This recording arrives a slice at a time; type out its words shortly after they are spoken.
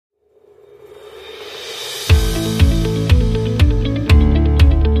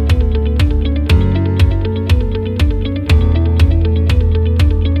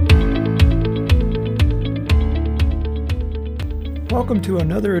Welcome to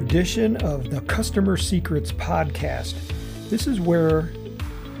another edition of the Customer Secrets Podcast. This is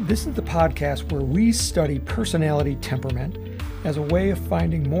the podcast where we study personality temperament as a way of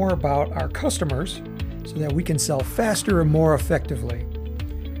finding more about our customers so that we can sell faster and more effectively.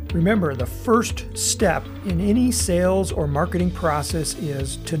 Remember, the first step in any sales or marketing process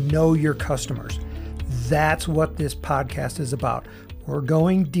is to know your customers. That's what this podcast is about. We're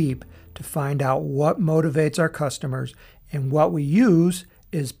going deep to find out what motivates our customers, and what we use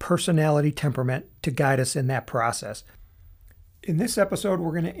is personality temperament to guide us in that process. In this episode,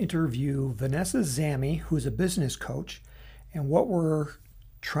 we're going to interview Vanessa Zamy, who is a business coach, and what we're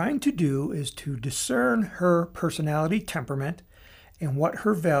trying to do is to discern her personality temperament and what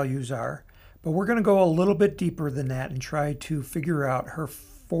her values are, but we're going to go a little bit deeper than that and try to figure out her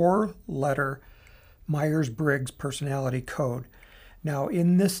 4-letter Myers-Briggs personality code. Now,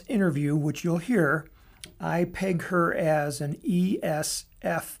 in this interview, which you'll hear, I peg her as an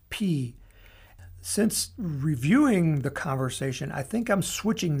ESFP. Since reviewing the conversation, I think I'm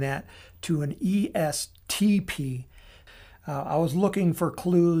switching that to an ESTP. I was looking for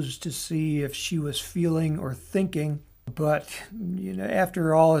clues to see if she was feeling or thinking, but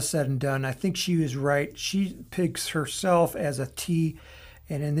after all is said and done, I think she is right. She pegs herself as a T,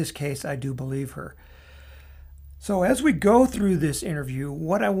 and in this case, I do believe her. So as we go through this interview,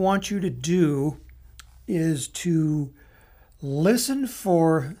 what I want you to do is to listen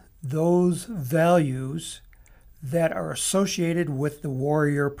for those values that are associated with the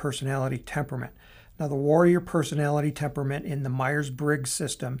warrior personality temperament. Now, the warrior personality temperament in the Myers-Briggs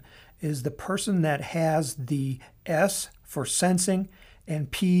system is the person that has the S for sensing and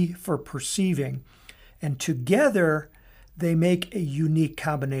P for perceiving. And together, they make a unique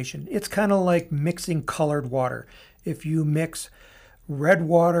combination. It's kind of like mixing colored water. If you mix red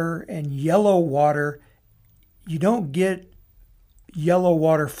water and yellow water, you don't get yellow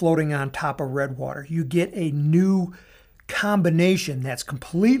water floating on top of red water. You get a new combination that's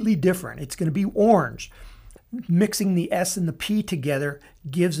completely different. It's going to be orange. Mixing the S and the P together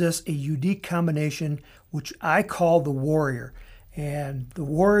gives us a unique combination, which I call the warrior. And the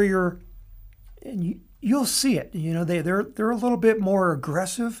warrior, and you'll see it. They're a little bit more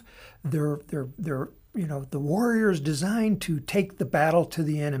aggressive. They're the warrior is designed to take the battle to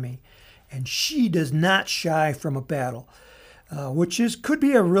the enemy, and she does not shy from a battle, which could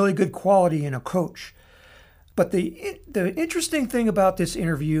be a really good quality in a coach. But the interesting thing about this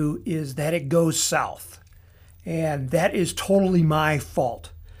interview is that it goes south, and that is totally my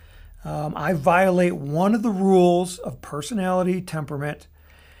fault. I violate one of the rules of personality temperament,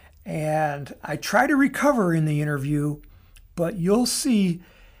 and I try to recover in the interview, but you'll see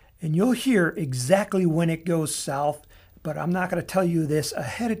and you'll hear exactly when it goes south, but I'm not going to tell you this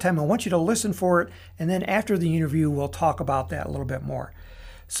ahead of time. I want you to listen for it, and then after the interview, we'll talk about that a little bit more.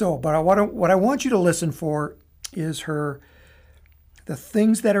 So, but what I want you to listen for is the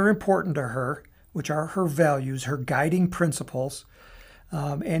things that are important to her, which are her values, her guiding principles.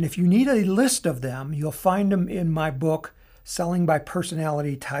 And if you need a list of them, you'll find them in my book, Selling by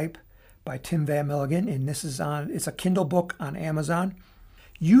Personality Type by Tim Van Milligan, and it's a Kindle book on Amazon.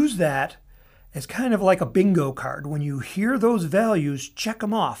 Use that as kind of like a bingo card. When you hear those values, check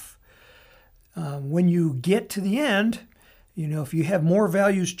them off. When you get to the end, if you have more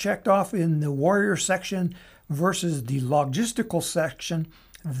values checked off in the warrior section versus the logistical section,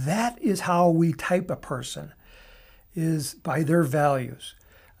 that is how we type a person, is by their values.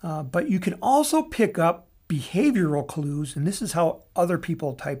 But you can also pick up behavioral clues, and this is how other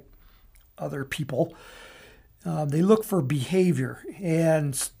people type other people. They look for behavior.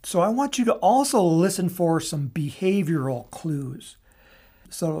 And so I want you to also listen for some behavioral clues.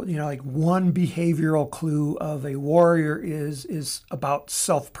 So, like one behavioral clue of a warrior is about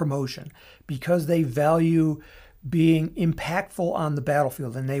self-promotion, because they value being impactful on the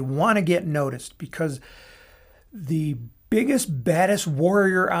battlefield and they want to get noticed, because the biggest, baddest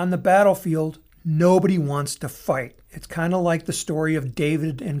warrior on the battlefield, nobody wants to fight. It's kind of like the story of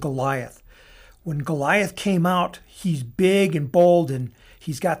David and Goliath. When Goliath came out, he's big and bold and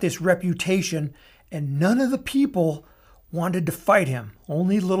he's got this reputation, and none of the people wanted to fight him.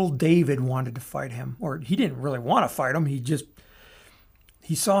 Only little David wanted to fight him, or he didn't really want to fight him. He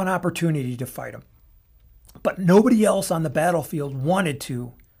saw an opportunity to fight him. But nobody else on the battlefield wanted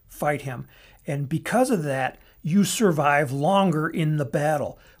to fight him. And because of that, you survive longer in the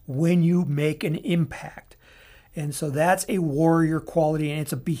battle when you make an impact. And so that's a warrior quality, and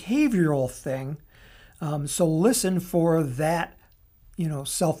it's a behavioral thing. So listen for that,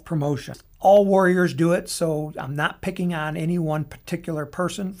 self-promotion. All warriors do it, so I'm not picking on any one particular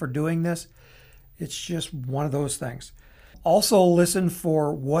person for doing this. It's just one of those things. Also listen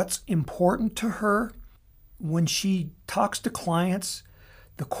for what's important to her when she talks to clients,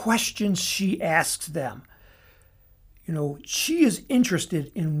 the questions she asks them. She is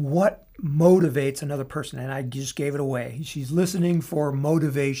interested in what motivates another person. And I just gave it away. She's listening for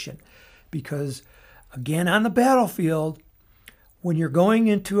motivation because, again, on the battlefield, when you're going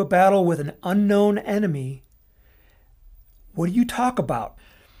into a battle with an unknown enemy, what do you talk about?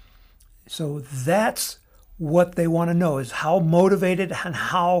 So that's what they want to know, is how motivated and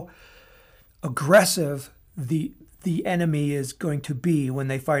how aggressive the enemy is going to be when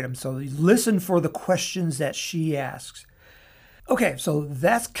they fight him. So listen for the questions that she asks. Okay, so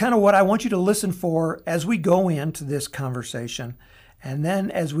that's kind of what I want you to listen for as we go into this conversation. And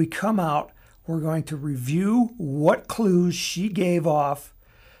then as we come out, we're going to review what clues she gave off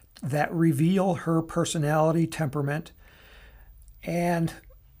that reveal her personality, temperament. And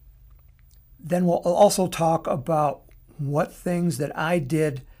then we'll also talk about what things that I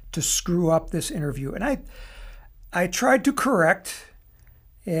did to screw up this interview. And I tried to correct,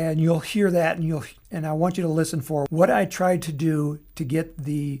 and you'll hear that, and I want you to listen for what I tried to do to get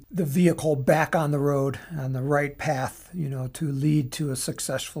the vehicle back on the road, on the right path, to lead to a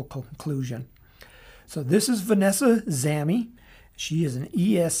successful conclusion. So this is Vanessa Zamy. She is an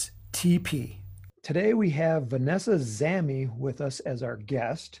ESTP. Today we have Vanessa Zamy with us as our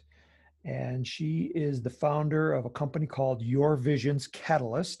guest, and she is the founder of a company called Your Vision's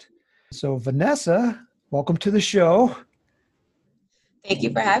Catalyst. So Vanessa, welcome to the show. Thank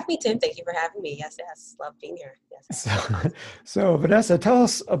you for having me, Tim. Thank you for having me. Yes. Love being here. Yes. So Vanessa, tell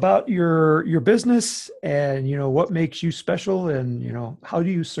us about your business and, what makes you special and, how do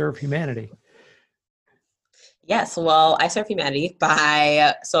you serve humanity? Yes. Well, I serve humanity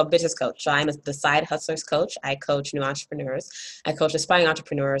so a business coach. So I'm the side hustlers coach. I coach new entrepreneurs. I coach aspiring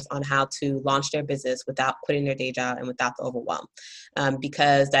entrepreneurs on how to launch their business without quitting their day job and without the overwhelm.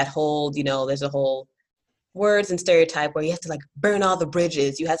 Because that whole, there's a whole words and stereotype where you have to burn all the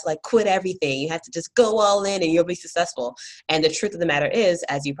bridges. You have to quit everything. You have to just go all in and you'll be successful. And the truth of the matter is,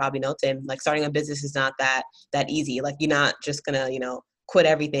 as you probably know, Tim, starting a business is not that easy. You're not just gonna, quit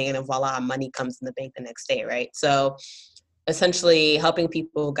everything and then voila, money comes in the bank the next day, right? So essentially helping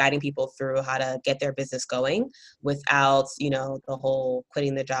people, guiding people through how to get their business going without, the whole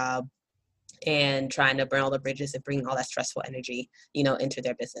quitting the job and trying to burn all the bridges and bring all that stressful energy, into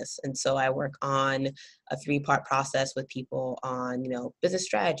their business. And so I work on a 3-part process with people on, business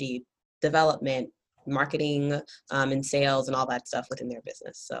strategy, development, marketing, and sales and all that stuff within their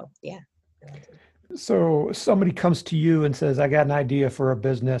business. So, yeah. So somebody comes to you and says, I got an idea for a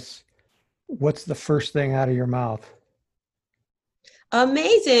business. What's the first thing out of your mouth?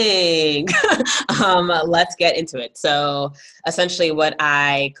 Amazing. Let's get into it. So essentially what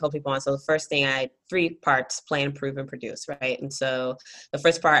I coach people on. So the first thing 3 parts: plan, prove, and produce. Right. And so the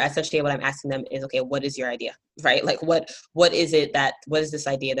first part, essentially what I'm asking them is, okay, what is your idea? Right. What is this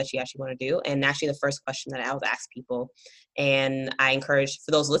idea that you actually want to do? And actually the first question that I always ask people, and I encourage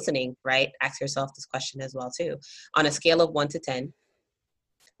for those listening, right, ask yourself this question as well too. On a scale of 1 to 10,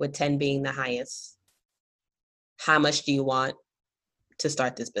 with 10 being the highest, how much do you want to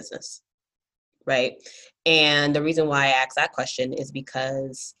start this business, right? And the reason why I ask that question is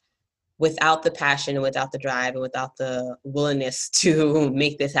because without the passion and without the drive and without the willingness to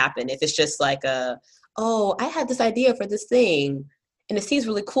make this happen, if it's just I had this idea for this thing and it seems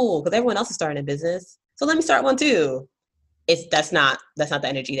really cool because everyone else is starting a business, so let me start one too. That's not the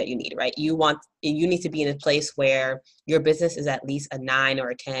energy that you need, right? You need to be in a place where your business is at least a 9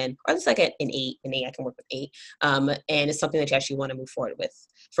 or a 10, or it's an 8. An 8, I can work with 8. And it's something that you actually want to move forward with.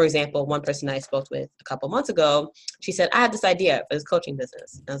 For example, one person I spoke with a couple months ago, she said, I have this idea for this coaching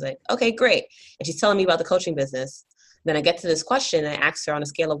business. And I was like, okay, great. And she's telling me about the coaching business. Then I get to this question, and I asked her on a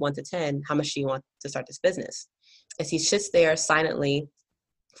scale of 1 to 10, how much do you want to start this business? And she sits there silently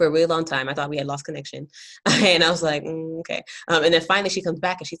for a really long time. I thought we had lost connection. And I was like, okay. And then finally she comes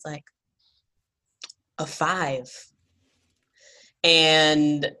back and she's like, a 5.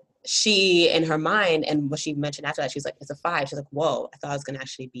 And she, in her mind, and what she mentioned after that, she's like, it's a 5. She's like, whoa, I thought it was going to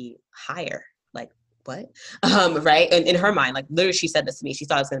actually be higher. What? Right? And in her mind, literally she said this to me, she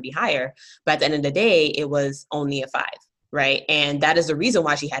thought it was going to be higher. But at the end of the day, it was only a 5. Right? And that is the reason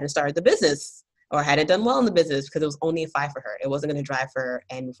why she hadn't started the business or hadn't done well in the business, because it was only a 5 for her. It wasn't going to drive her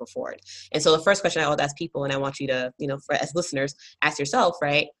and move her forward. And so the first question I always ask people, and I want you to, as listeners, ask yourself,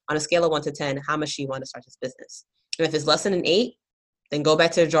 right, on a scale of 1 to 10, how much do you want to start this business? And if it's less than an 8, then go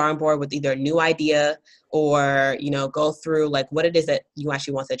back to the drawing board with either a new idea or, go through what it is that you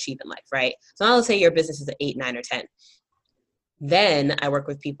actually want to achieve in life, right? So now let's say your business is an 8, 9, or 10. Then I work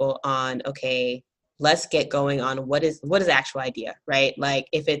with people on, okay, let's get going on what is the actual idea, right? Like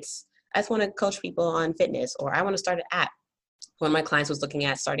if it's, I just want to coach people on fitness, or I want to start an app. One of my clients was looking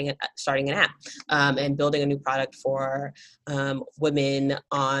at starting an app and building a new product for women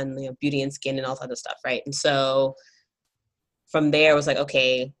on beauty and skin and all that other stuff, right? And so from there, it was like,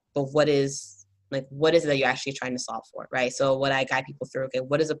 okay, but what is it that you're actually trying to solve for, right? So what I guide people through, okay,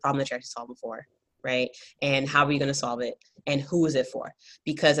 what is the problem that you're actually solving for, right? And how are you going to solve it? And who is it for?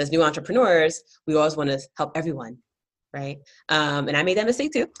 Because as new entrepreneurs, we always want to help everyone, right? And I made that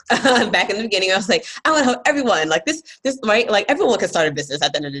mistake too. Back in the beginning, I was like, I want to help everyone. Like this, right? Like everyone can start a business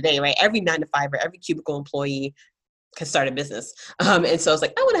at the end of the day, right? Every 9-to-5 or every cubicle employee can start a business. And so I was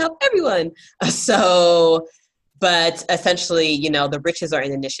like, I want to help everyone. But essentially, the riches are in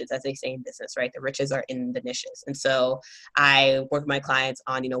the niches, as they say in business, right? The riches are in the niches. And so I work with my clients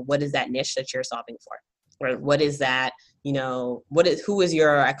on, what is that niche that you're solving for? Or what is that, who is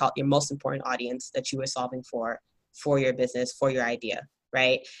I call it your most important audience that you are solving for your business, for your idea,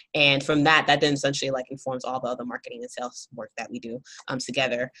 right? And from that then essentially like informs all the other marketing and sales work that we do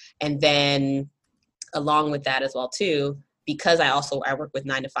together. And then along with that as well too, because I work with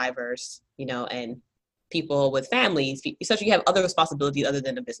 9-to-5ers, and people with families, essentially you have other responsibilities other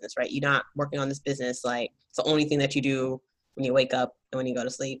than a business, right? You're not working on this business like it's the only thing that you do when you wake up and when you go to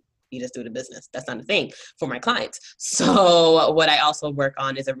sleep. You just do the business. That's not a thing for my clients. So what I also work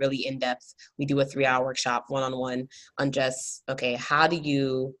on is a really in-depth, we do a 3-hour workshop one-on-one on just, okay, how are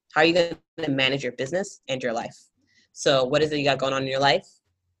you going to manage your business and your life? So what is it you got going on in your life?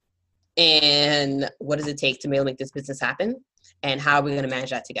 And what does it take to be able to make this business happen? And how are we going to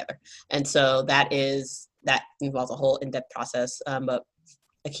manage that together? And so that involves a whole in-depth process. But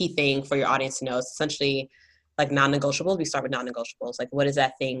a key thing for your audience to know is essentially like non-negotiables. We start with non-negotiables. Like what is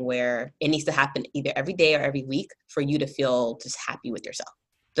that thing where it needs to happen either every day or every week for you to feel just happy with yourself?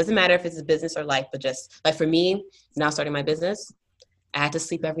 Doesn't matter if it's a business or life, but just like for me, now starting my business, I had to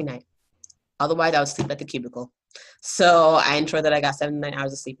sleep every night. Otherwise, I would sleep at the cubicle. So I ensure that I got 7 to 9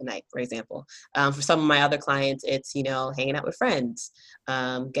 hours of sleep a night, for example. For some of my other clients, it's, hanging out with friends,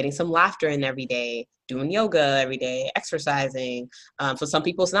 getting some laughter in every day, doing yoga every day, exercising. For some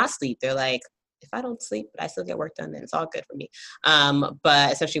people, it's not sleep. They're like, if I don't sleep, but I still get work done, then it's all good for me.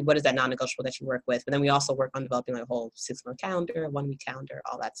 But essentially, what is that non-negotiable that you work with? But then we also work on developing like a whole 6-month calendar, 1-week calendar,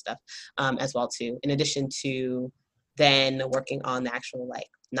 all that stuff as well too. In addition to then working on the actual like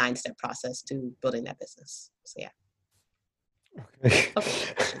 9-step process to building that business. So yeah. Okay.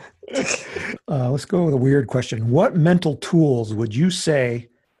 Let's go with a weird question. What mental tools would you say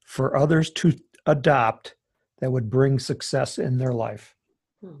for others to adopt that would bring success in their life?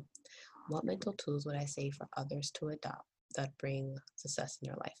 What mental tools would I say for others to adopt that bring success in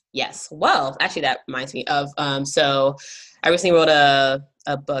their life? Yes. Well, actually, that reminds me of, so I recently wrote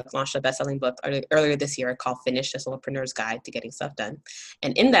a book, launched a best-selling book earlier this year called Finish, the Solopreneur's Guide to Getting Stuff Done.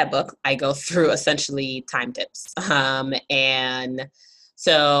 And in that book, I go through essentially time tips. And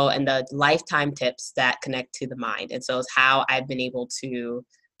the lifetime tips that connect to the mind. And so it's how I've been able to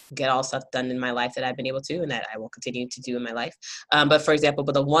get all stuff done in my life that I've been able to and that I will continue to do in my life. But for example,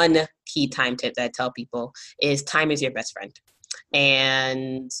 the one key time tip that I tell people is time is your best friend.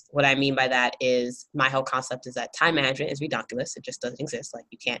 And what I mean by that is my whole concept is that time management is ridiculous. It just doesn't exist. Like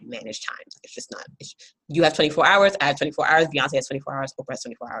you can't manage time. It's just not. You have 24 hours. I have 24 hours. Beyonce has 24 hours. Oprah has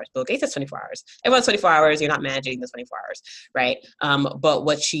 24 hours. Bill Gates has 24 hours. Everyone's 24 hours. You're not managing the 24 hours, right? But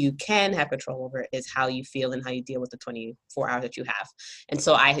what you can have control over is how you feel and how you deal with the 24 hours that you have. And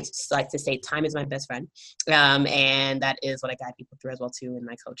so I just like to say time is my best friend. And that is what I guide people through as well too in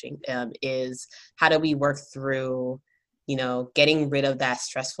my coaching, is how do we work through getting rid of that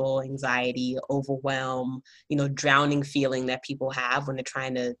stressful anxiety, overwhelm, drowning feeling that people have when they're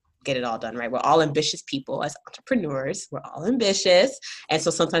trying to get it all done, right? We're all ambitious people as entrepreneurs. We're all ambitious. And so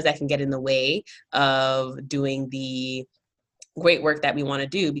sometimes that can get in the way of doing the great work that we want to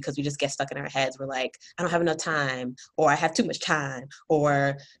do because we just get stuck in our heads. We're like, I don't have enough time, or I have too much time,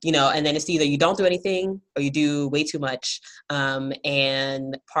 or, and then it's either you don't do anything or you do way too much.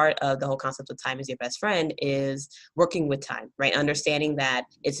 And part of the whole concept of time is your best friend is working with time, right? Understanding that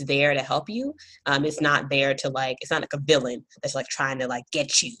it's there to help you. It's not there to it's not like a villain that's like trying to like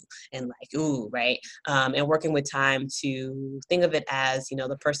get you and like, ooh, right? And working with time to think of it as,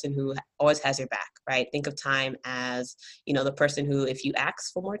 the person who always has your back, right? Think of time as, the person who, if you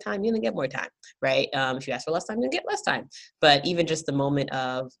ask for more time, you're gonna get more time, right? If you ask for less time, you're gonna get less time. But even just the moment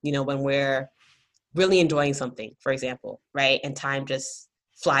of, when we're really enjoying something, for example, right? And time just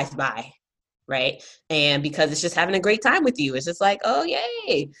flies by, right? And because it's just having a great time with you, it's just like, oh,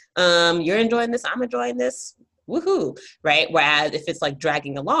 yay, you're enjoying this, I'm enjoying this, woohoo, right? Whereas if it's like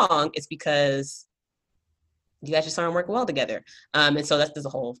dragging along, it's because you guys just aren't working well together. And so there's a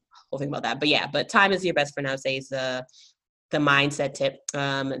whole thing about that. But yeah, but time is your best friend, I would say, is the mindset tip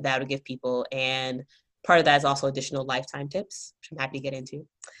that I would give people. And part of that is also additional lifetime tips, which I'm happy to get into.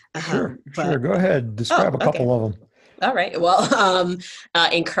 Sure. Go ahead. Describe a Okay. couple of them. All right. Well,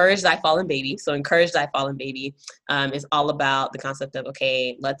 encourage thy fallen baby. So encourage thy fallen baby is all about the concept of,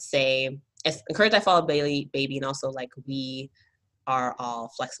 okay, let's say encourage thy fallen baby, and also like we are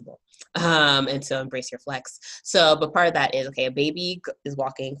all flexible. And so embrace your flex. So, but part of that is, okay, a baby is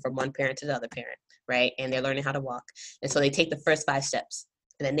walking from one parent to the other parent, right? And they're learning how to walk. And so they take the first 5 steps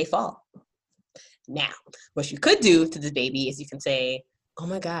and then they fall. Now, what you could do to this baby is you can say, oh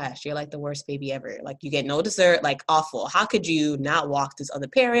my gosh, you're like the worst baby ever. Like you get no dessert, like awful. How could you not walk this other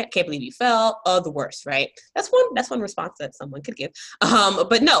parent? Can't believe you fell. Oh, the worst, right? That's one response that someone could give.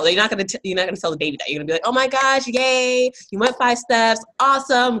 But no, you're not gonna tell the baby that. You're gonna be like, oh my gosh, yay, you went 5 steps,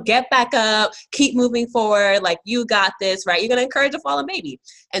 awesome, get back up, keep moving forward, like you got this, right? You're gonna encourage a fallen baby.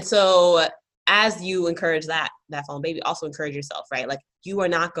 And so as you encourage that fallen baby, also encourage yourself, right? Like you are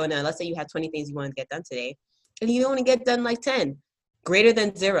not gonna, let's say you have 20 things you want to get done today, and you only get done like 10. Greater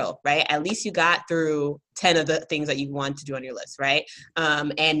than 0, right? At least you got through 10 of the things that you want to do on your list, right?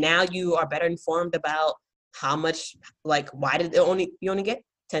 And now you are better informed about how much, like, why did you only get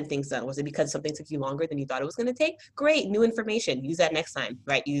 10 things done? Was it because something took you longer than you thought it was going to take? Great, new information. Use that next time,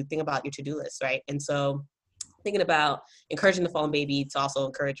 right? You think about your to-do list, right? And so thinking about encouraging the fallen baby to also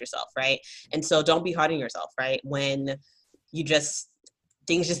encourage yourself, right? And so don't be hard on yourself, right? When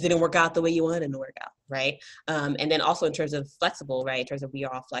things just didn't work out the way you wanted them to work out, right? And then also in terms of flexible, right? In terms of we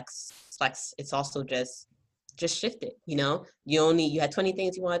are all flex, it's also just shift it, you know? You had 20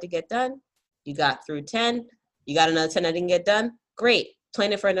 things you wanted to get done. You got through 10. You got another 10 that didn't get done. Great.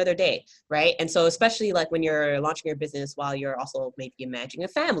 Plan it for another day, right? And so especially like when you're launching your business while you're also maybe managing a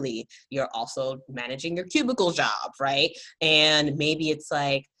family, you're also managing your cubicle job, right? And maybe it's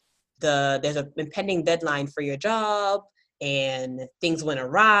like there's an impending deadline for your job, and things went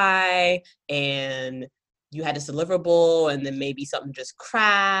awry, and you had this deliverable, and then maybe something just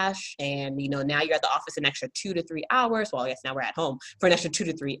crashed, and now you're at the office an extra 2 to 3 hours. Well, I guess now we're at home for an extra 2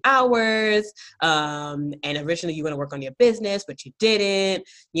 to 3 hours. And originally you were going to work on your business, but you didn't,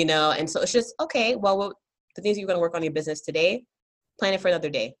 and so it's just, okay, well, the things you're going to work on your business today, plan it for another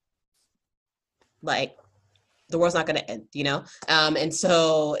day. Like, the world's not going to end, and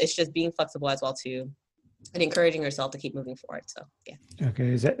so it's just being flexible as well too, and encouraging yourself to keep moving forward. So, yeah. Okay.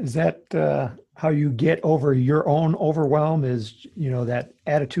 Is that how you get over your own overwhelm, is, that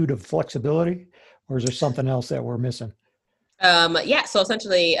attitude of flexibility, or is there something else that we're missing? Yeah. So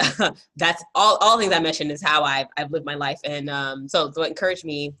essentially that's all things I mentioned is how I've lived my life. And, so what encouraged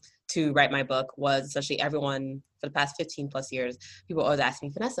me to write my book was essentially everyone for the past 15 plus years, people always ask me,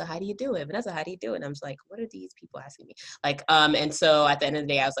 Vanessa, how do you do it? Vanessa, how do you do it? And I'm just like, what are these people asking me? Like, and so at the end of the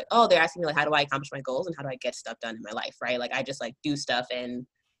day, I was like, oh, they're asking me like, how do I accomplish my goals and how do I get stuff done in my life? Right. Like I just like do stuff, and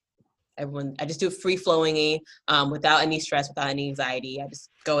I just do it free flowing, without any stress, without any anxiety. I just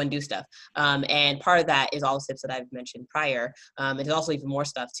go and do stuff. And part of that is all the tips that I've mentioned prior. There's also even more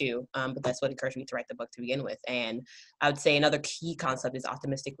stuff too. But that's what encouraged me to write the book to begin with. And I would say another key concept is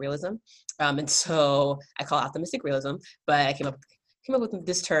optimistic realism. And so I call it optimistic realism, but I came up with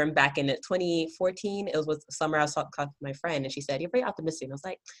this term back in 2014. It was with summer. I was talking to my friend, and she said, "You're very optimistic." And I was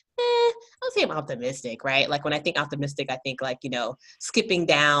like, I don't say I'm optimistic, right? Like when I think optimistic, I think like,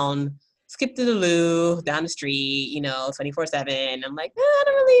 skip to the loo, down the street, 24/7. I'm like, I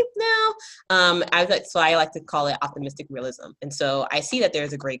don't really know. I like to call it optimistic realism. And so I see that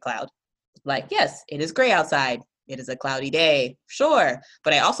there's a gray cloud. Like, yes, it is gray outside. It is a cloudy day, sure.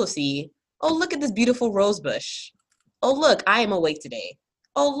 But I also see, oh, look at this beautiful rose bush. Oh, look, I am awake today.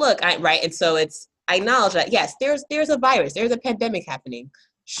 Oh, look, right. And so I acknowledge that, yes, there's a virus. There's a pandemic happening.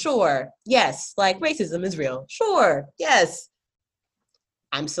 Sure. Yes. Like racism is real. Sure. Yes.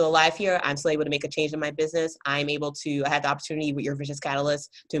 I'm still alive here. I'm still able to make a change in my business. I had the opportunity with your Visions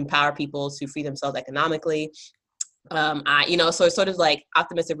Catalyst to empower people to free themselves economically. So it's sort of like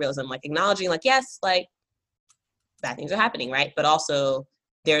optimistic realism, like acknowledging like, yes, like bad things are happening, right? But also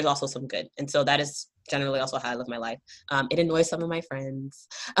there's also some good. And so that is generally also how I live my life. It annoys some of my friends.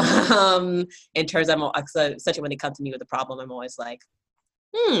 In terms of, essentially when they come to me with a problem, I'm always like,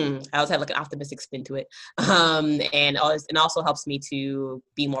 I always have like an optimistic spin to it. And also helps me to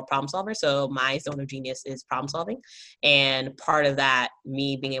be more problem solver. So my zone of genius is problem solving. And part of that,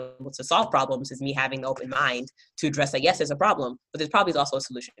 me being able to solve problems, is me having an open mind to address that, yes, there's a problem, but there's probably also a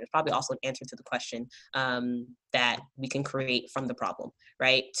solution. There's probably also an answer to the question that we can create from the problem,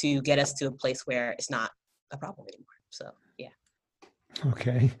 right? To get us to a place where it's not a problem anymore. So, yeah.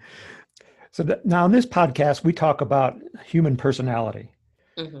 Okay. So now in this podcast, we talk about human personality.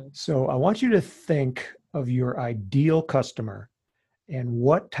 Mm-hmm. So I want you to think of your ideal customer and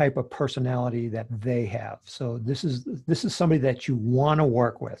what type of personality that they have. So this is somebody that you want to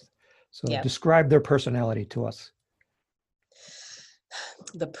work with. So Yeah. describe their personality to us.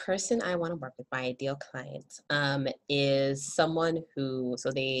 The person I want to work with, my ideal client, is someone who,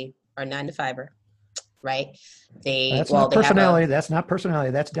 so they are 9 to 5er, right? That's Well, not they have a, personality. That's not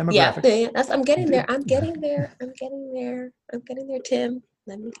personality. That's yeah, demographics. I'm getting there. I'm getting there. I'm getting there. I'm getting there, Tim.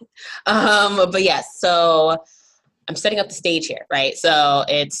 Let me but yes, so I'm setting up the stage here, right? So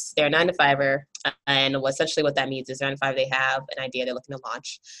they're 9 to 5er, and essentially what that means is 9 to 5, they have an idea they're looking to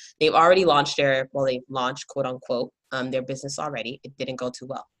launch. They've already launched they've launched, quote unquote, their business already. It didn't go too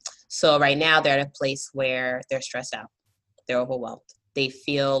well. So right now they're at a place where they're stressed out. They're overwhelmed. They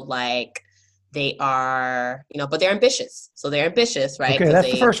feel like they are, but they're ambitious. So they're ambitious, right? Okay, Because that's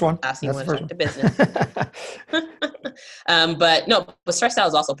the they first one. obviously That's want the to first start one. the business. But stressed out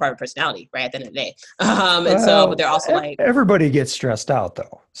is also part of personality, right? At the end of the day. But they're also like, everybody gets stressed out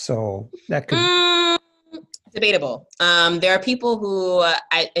though. So that could debatable. There are people who,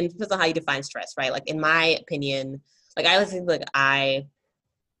 and it depends on how you define stress, right? Like in my opinion, like I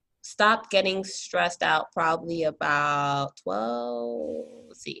stopped getting stressed out probably about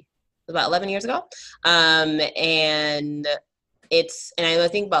about 11 years ago. And I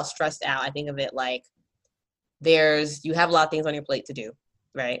think about stressed out, I think of it like you have a lot of things on your plate to do,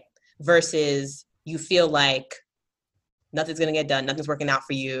 right? Versus you feel like nothing's going to get done. Nothing's working out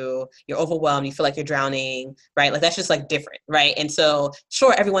for you. You're overwhelmed. You feel like you're drowning, right? Like that's just like different, right? And so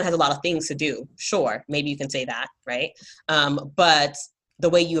sure, everyone has a lot of things to do. Sure. Maybe you can say that, right? But the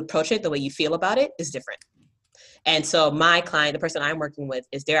way you approach it, the way you feel about it is different. And so my client, the person I'm working with,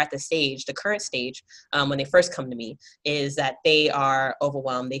 is they're at the current stage, when they first come to me, is that they are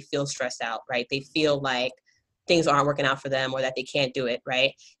overwhelmed. They feel stressed out, right? They feel like things aren't working out for them or that they can't do it,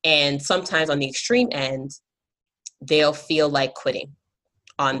 right? And sometimes on the extreme end, they'll feel like quitting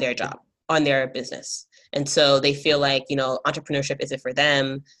on their job, on their business. And so they feel like, entrepreneurship isn't for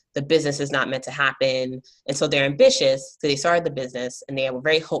them. The business is not meant to happen. And so they're ambitious. So they started the business and they were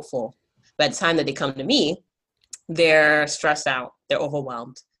very hopeful. By the time that they come to me, they're stressed out. They're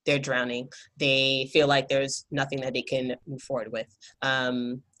overwhelmed. They're drowning. They feel like there's nothing that they can move forward with.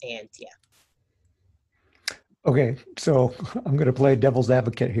 And yeah. Okay, so I'm going to play devil's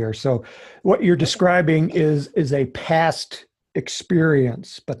advocate here. So what you're describing is a past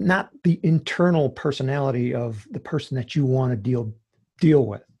experience, but not the internal personality of the person that you want to deal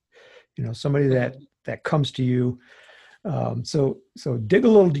with. Somebody that comes to you. So dig a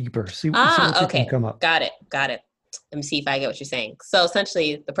little deeper. See what you can Okay. come up. Got it. Let me see if I get what you're saying. So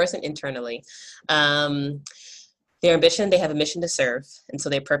essentially, the person internally, their ambition, they have a mission to serve. And so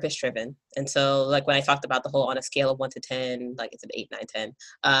they're purpose driven. And so like when I talked about the whole on a scale of 1 to 10, like it's an 8, 9,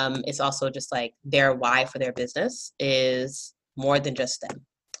 10, it's also just like their why for their business is more than just them.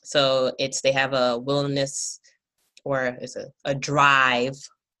 So they have a willingness or it's a drive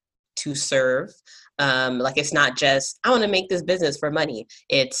to serve. Like it's not just, I want to make this business for money.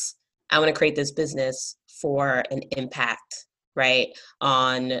 It's, I want to create this business for an impact, right?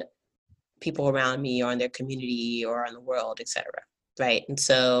 On people around me or on their community or on the world, etc. Right? And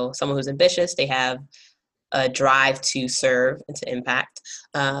so someone who's ambitious, they have a drive to serve and to impact,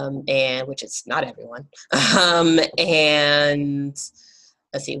 and which is not everyone. And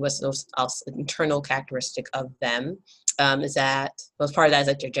let's see, what's those else internal characteristic of them, is that most part of that is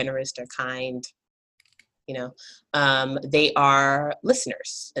that they're generous, they're kind, they are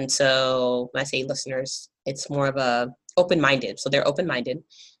listeners. And so when I say listeners, it's more of a open-minded. So they're open-minded.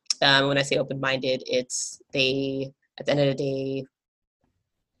 When I say open-minded, it's at the end of the day,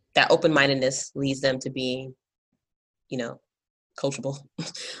 that open-mindedness leads them to being, coachable,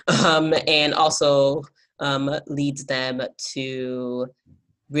 and also leads them to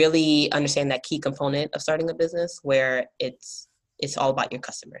really understand that key component of starting a business where it's all about your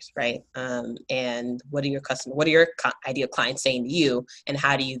customers, right? And what are your ideal clients saying to you, and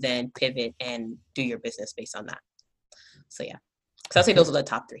how do you then pivot and do your business based on that? So yeah, so I'll say those are the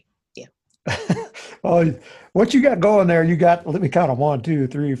top 3. Yeah. Well, what you got going there, let me count them: 1, 2,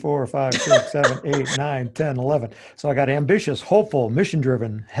 3, 4, 5, 6, 7, 8, 9, 10, 11. So I got ambitious, hopeful, mission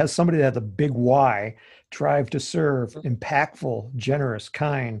driven, has somebody that has a big why, drive to serve, impactful, generous,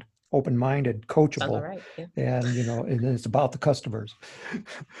 kind, open-minded, coachable. Right. Yeah. And, and it's about the customers.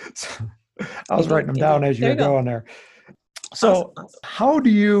 So I was writing them down as you were going there. So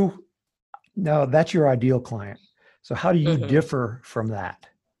awesome. Now that's your ideal client. So how do you differ from that?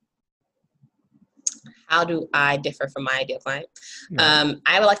 how do I differ from my ideal client? Yeah.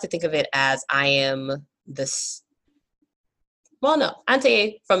 I would like to think of it as I am this. Well, no, I'd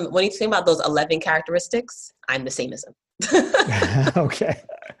say from when you think about those 11 characteristics, I'm the same as them. Okay.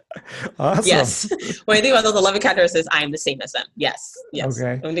 Awesome. Yes. When you think about those 11 characteristics, I am the same as them. Yes. Yes.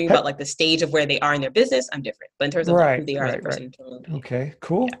 Okay. When you think about like the stage of where they are in their business, I'm different. But in terms of like who Right, they are as a right, right. person, Okay, yeah.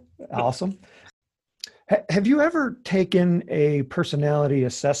 cool. Awesome. Have you ever taken a personality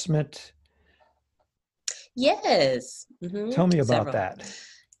assessment? Yes. Tell me about Several. that.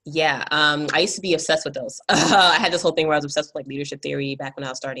 Yeah, I used to be obsessed with those. I had this whole thing where I was obsessed with like leadership theory back when I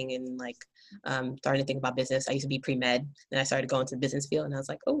was starting in like starting to think about business. I used to be pre-med, and I started going to the business field, and I was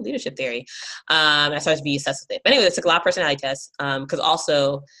like, oh, leadership theory. And I started to be obsessed with it. But anyway, it took a lot of personality tests because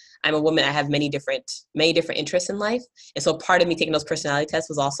also I'm a woman. I have many different interests in life, and so part of me taking those personality tests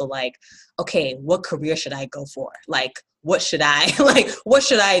was also like, okay, what career should I go for? Like, what should I what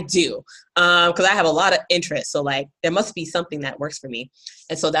should I do? Because I have a lot of interests, so like there must be something that works for me.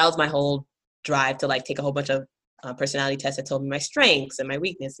 And so that was my whole drive to like take a whole bunch of personality tests that told me my strengths and my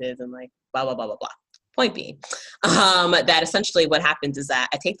weaknesses and like blah blah blah blah blah. Point being, that essentially what happens is that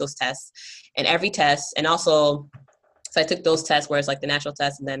I take those tests, and every test, and also so I took those tests where it's like the natural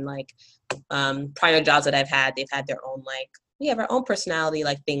tests, and then like prior jobs that I've had, they've had their own like we have our own personality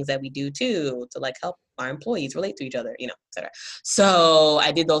like things that we do too to like help our employees relate to each other, you know, et cetera. So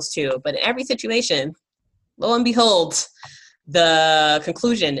I did those too, but in every situation, lo and behold, the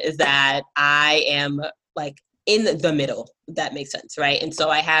conclusion is that I am like in the middle, if that makes sense, right? And so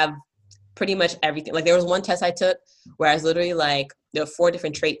I have pretty much everything. Like there was one test I took where I was literally like, there were 4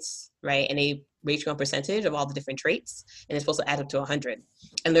 different traits, right? And they rate you on percentage of all the different traits, and it's supposed to add up to 100.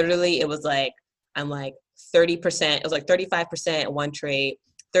 And literally it was like, I'm like 30%, it was like 35% one trait,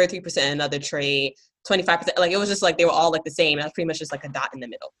 33% another trait, 25%. Like it was just like, they were all like the same. And that's pretty much just like a dot in the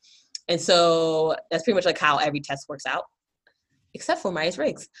middle. And so that's pretty much like how every test works out, except for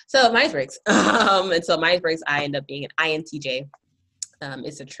Myers-Briggs. So Myers-Briggs. And so Myers-Briggs, I end up being an INTJ.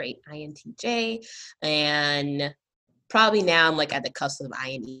 It's a trait, INTJ. And probably now I'm like at the cusp of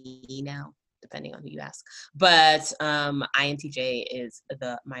INE now, depending on who you ask. But INTJ is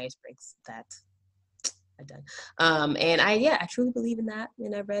the Myers-Briggs that I've done. And I truly believe in that.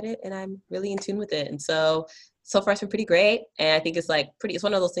 And I've read it and I'm really in tune with it. And so far it's been pretty great. And I think it's like it's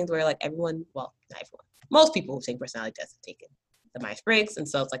one of those things where like everyone, well, not everyone, most people who take personality tests have taken the Myers-Briggs. And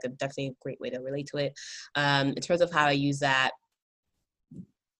so it's like definitely a great way to relate to it. In terms of how I use that,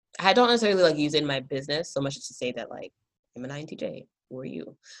 I don't necessarily like use it in my business so much as to say that like, I'm an INTJ, who are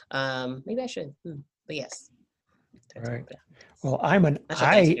you? Maybe I should, but yes. Right. Well, I'm an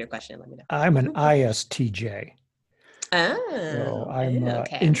your question. Let me know. I'm an ISTJ. So Oh, I'm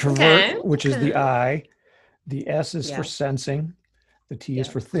okay. introvert, which is the I. The S is for Yeah. sensing. The T is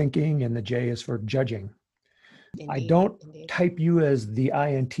for thinking, and the J is for judging. Indeed, I don't indeed. type you as the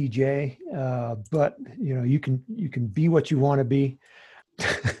INTJ, but you know you can be what you want to be.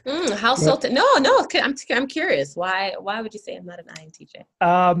 How so? No. I'm curious. Why would you say I'm not an INTJ?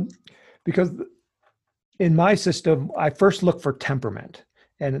 Because in my system, I first look for temperament,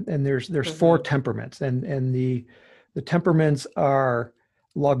 and there's 4 temperaments, and the temperaments are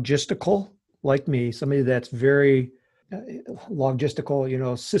logistical, like me, somebody that's very logistical, you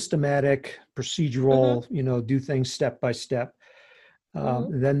know, systematic, procedural, you know, do things step by step.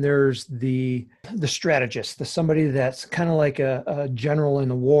 Then there's the strategist, somebody that's kind of like a general in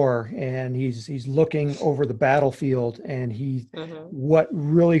the war, and he's looking over the battlefield, and what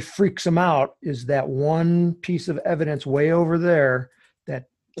really freaks him out is that one piece of evidence way over there that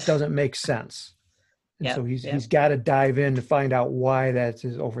doesn't make sense. And so he's got to dive in to find out why that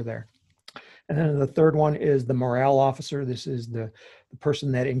is over there. And then the third one is the morale officer. This is the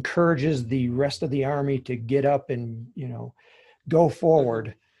person that encourages the rest of the army to get up and, you know, go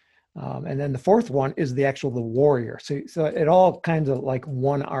forward. And then the fourth one is the warrior. So it all kinds of like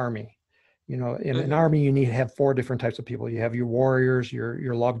one army. You know, in an army, you need to have 4 different types of people. You have your warriors,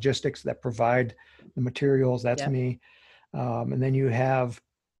 your logistics that provide the materials. That's me. And then you have,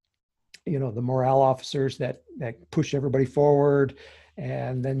 you know, the morale officers that push everybody forward.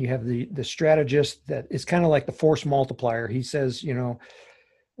 And then you have the strategist that is kind of like the force multiplier. He says, you know,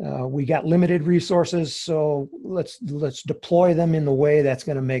 we got limited resources, so let's deploy them in the way that's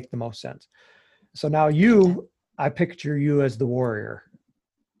going to make the most sense. So now I picture you as the warrior.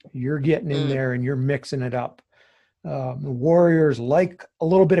 You're getting in there and you're mixing it up. The warriors like a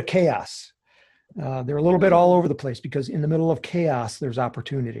little bit of chaos. They're a little bit all over the place because in the middle of chaos, there's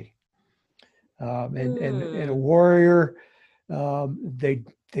opportunity. And a warrior, they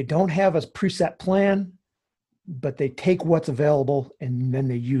don't have a preset plan. but they take what's available and then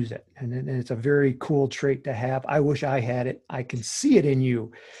they use it. And it's a very cool trait to have. I wish I had it. I can see it in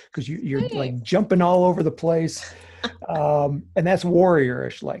you because you're like jumping all over the place. And that's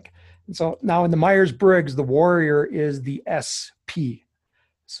warriorish like. And so now in the Myers-Briggs, the warrior is the SP.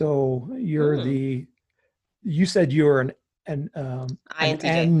 So you're you said you're an INTJ.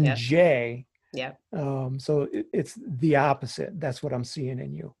 NJ. Yeah. So it's the opposite. That's what I'm seeing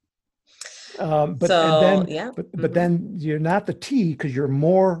in you. But then you're not the T because you're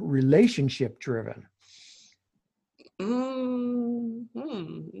more relationship driven. You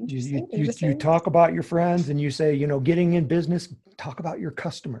talk about your friends and you say, getting in business, talk about your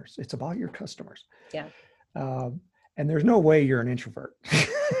customers. It's about your customers. Yeah. And there's no way you're an introvert.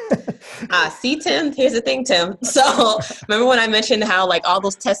 See, Tim, here's the thing, Tim. So remember when I mentioned how like all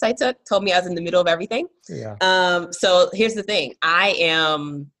those tests I told me I was in the middle of everything? Yeah. So here's the thing.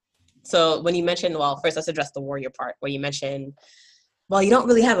 So when you mentioned, well, first let's address the warrior part where you mentioned, well, you don't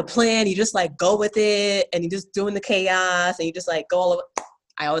really have a plan. You just like go with it and you're just doing the chaos and you just like go all over.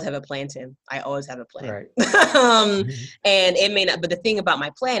 I always have a plan, Tim. I always have a plan. Right. And it may not, but the thing about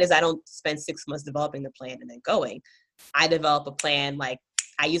my plan is I don't spend 6 months developing the plan and then going. I develop a plan, like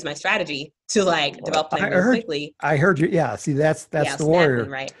I use my strategy to like develop plan really quickly. I heard you. Yeah. See, that's the warrior.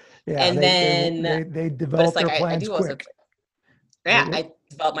 Right. Yeah. And they develop their plans quick. I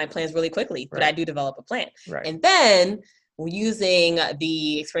develop my plans really quickly, but I do develop a plan. Right. And then using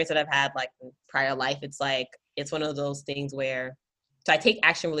the experience that I've had like in prior life, it's one of those things where, so I take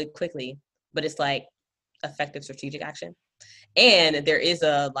action really quickly, but it's like effective strategic action. And there is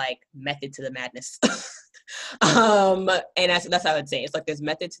a like method to the madness. And that's how I would say it's like there's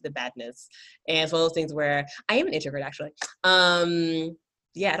method to the madness. And it's one of those things where I am an introvert actually.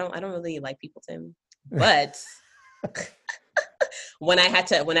 Yeah, I don't really like people, Tim, but when I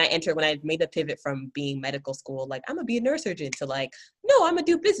made the pivot from being medical school, like I'm gonna be a neurosurgeon to like, no, I'm gonna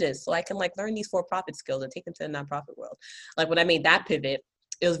do business so I can like learn these for-profit skills and take them to the nonprofit world. Like when I made that pivot,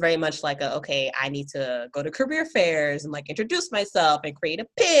 it was very much like okay, I need to go to career fairs and like introduce myself and create a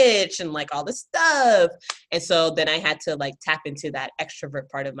pitch and like all this stuff. And so then I had to like tap into that extrovert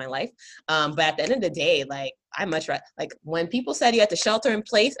part of my life. But at the end of the day, like I much rather, like when people said you had to shelter in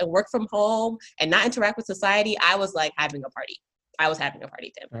place and work from home and not interact with society, I was like having a party. I was having a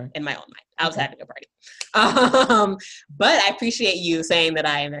party, Tim, in my own mind. I was having a party. But I appreciate you saying that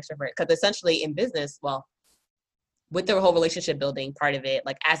I am extrovert because essentially in business, well, with the whole relationship building part of it,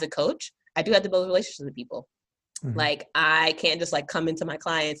 like as a coach, I do have to build relationships with people. Mm-hmm. Like I can't just like come into my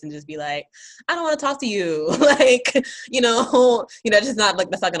clients and just be like, I don't want to talk to you. Like, just not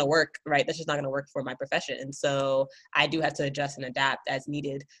like, that's not going to work, right? That's just not going to work for my profession. And so I do have to adjust and adapt as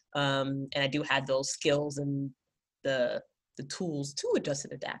needed. And I do have those skills and the tools to adjust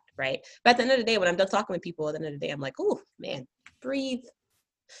and adapt, right? But at the end of the day, when I'm done talking with people, at the end of the day, I'm like, oh man, breathe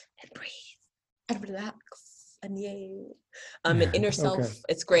and relax. And yay, an inner self. Okay.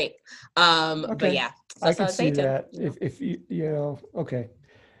 It's great. But yeah, so I can see that. If you okay.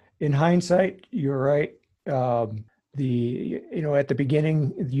 In hindsight, you're right. At the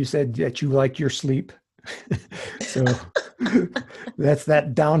beginning, you said that you like your sleep. So that's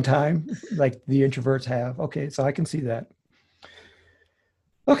that downtime like the introverts have. Okay, so I can see that.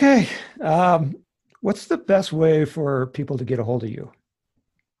 Okay. What's the best way for people to get a hold of you?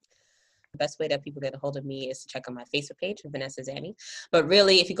 The best way that people get a hold of me is to check on my Facebook page, Vanessa Zamy. But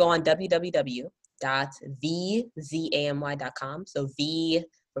really, if you go on www.vzamy.com, so V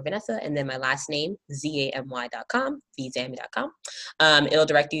for Vanessa, and then my last name, zamy.com, vzamy.com. It'll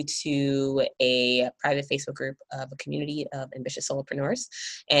direct you to a private Facebook group of a community of ambitious solopreneurs.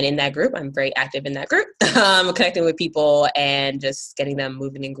 And in that group, I'm very active in that group, connecting with people and just getting them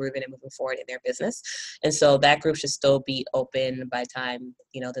moving and grooving and moving forward in their business. And so that group should still be open by the time,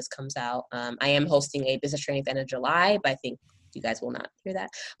 this comes out. I am hosting a business training at the end of July, but I think you guys will not hear that.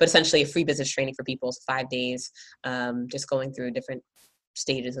 But essentially a free business training for people, 5 days, just going through different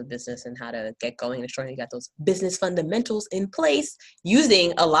stages of business and how to get going and ensuring you got those business fundamentals in place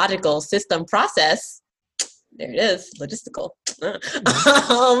using a logical system process. There it is, logistical.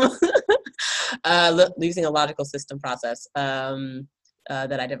 Using a logical system process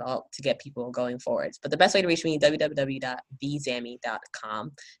that I developed to get people going forward. But the best way to reach me is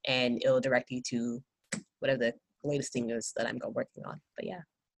www.vzamy.com, and it'll direct you to whatever the latest thing is that I'm working on. But yeah.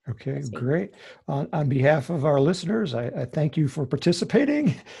 Okay, great. On behalf of our listeners, I thank you for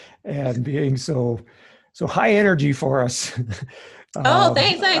participating and being so high energy for us.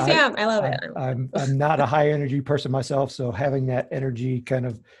 Thanks. Yeah, I love it. I'm not a high energy person myself, so having that energy kind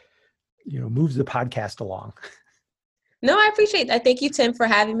of, moves the podcast along. No, I appreciate that. Thank you, Tim, for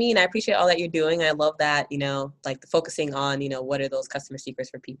having me. And I appreciate all that you're doing. I love that, like the focusing on, what are those customer secrets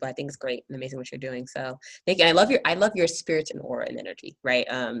for people. I think it's great and amazing what you're doing. So thank you. And I love your spirit and aura and energy. Right.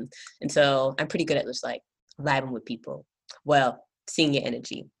 And so I'm pretty good at just like vibing with people. Well, seeing your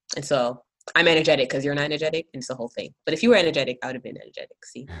energy. And so I'm energetic because you're not energetic, and it's the whole thing. But if you were energetic, I would have been energetic.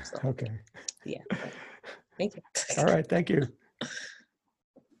 See? So Okay. yeah. Thank you. All right. Thank you.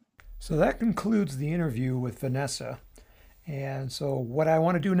 So that concludes the interview with Vanessa. And so what I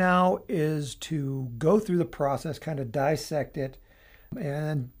want to do now is to go through the process, kind of dissect it,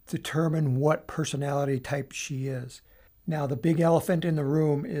 and determine what personality type she is. Now, the big elephant in the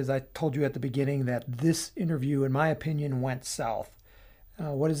room is I told you at the beginning that this interview, in my opinion, went south.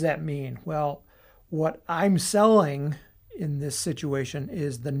 What does that mean? Well, what I'm selling in this situation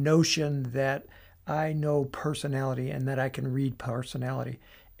is the notion that I know personality and that I can read personality,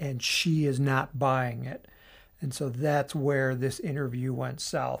 and she is not buying it. And so that's where this interview went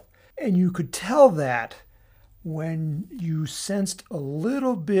south. And you could tell that when you sensed a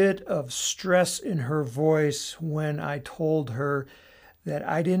little bit of stress in her voice when I told her that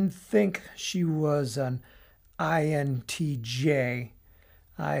I didn't think she was an INTJ.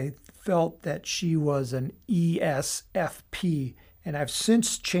 I felt that she was an ESFP, and I've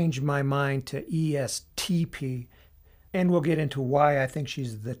since changed my mind to ESTP. And we'll get into why I think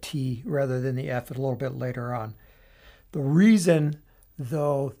she's the T rather than the F a little bit later on. The reason,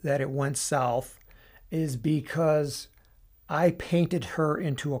 though, that it went south is because I painted her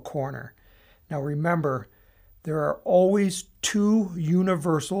into a corner. Now remember, there are always two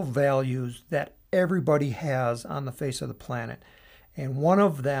universal values that everybody has on the face of the planet. And one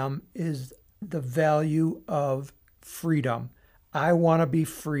of them is the value of freedom. I want to be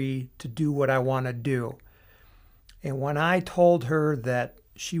free to do what I want to do. And when I told her that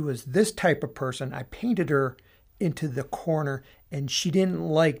she was this type of person, I painted her into the corner, and she didn't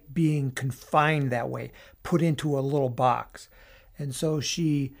like being confined that way, put into a little box. And so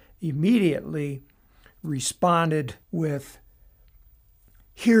she immediately responded with,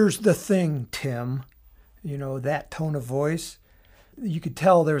 "Here's the thing, Tim," that tone of voice. You could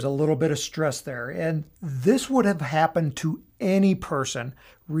tell there's a little bit of stress there. And this would have happened to any person,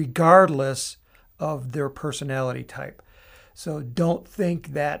 regardless of their personality type. So don't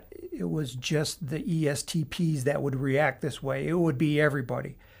think that it was just the ESTPs that would react this way. It would be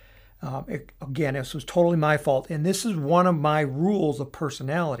everybody. Again, this was totally my fault. And this is one of my rules of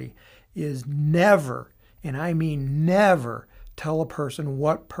personality, is never, and I mean never, tell a person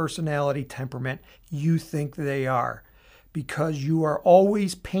what personality temperament you think they are, because you are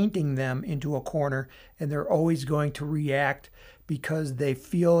always painting them into a corner, and they're always going to react because they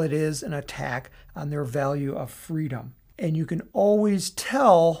feel it is an attack on their value of freedom. And you can always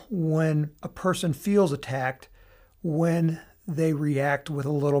tell when a person feels attacked when they react with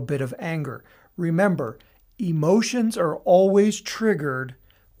a little bit of anger. Remember, emotions are always triggered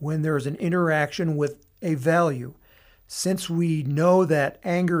when there's an interaction with a value. Since we know that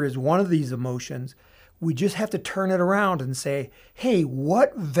anger is one of these emotions, we just have to turn it around and say, hey,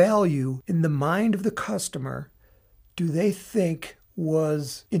 what value in the mind of the customer do they think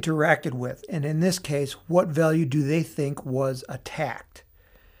was interacted with? And in this case, what value do they think was attacked?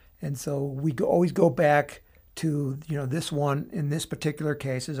 And so we always go back to, this one in this particular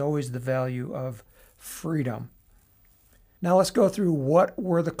case is always the value of freedom. Now let's go through what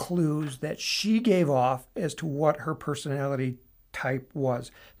were the clues that she gave off as to what her personality type was.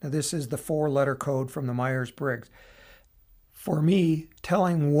 Now this is the 4-letter code from the Myers-Briggs. For me,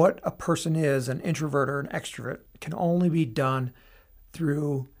 telling what a person is, an introvert or an extrovert, can only be done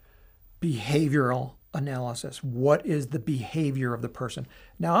through behavioral analysis. What is the behavior of the person?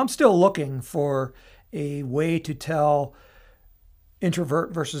 Now, I'm still looking for a way to tell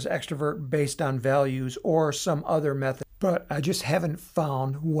introvert versus extrovert based on values or some other method, but I just haven't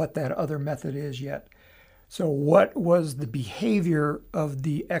found what that other method is yet. So what was the behavior of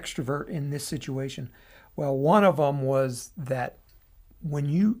the extrovert in this situation? Well, one of them was that when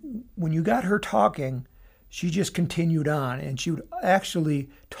you got her talking, she just continued on, and she would actually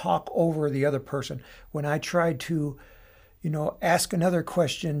talk over the other person. When I tried to, ask another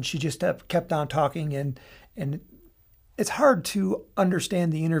question, she just kept on talking, and it's hard to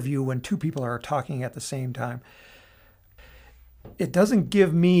understand the interview when two people are talking at the same time. It doesn't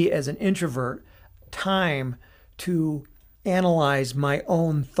give me, as an introvert, time to analyze my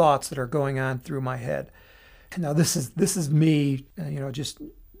own thoughts that are going on through my head. Now, this is me, just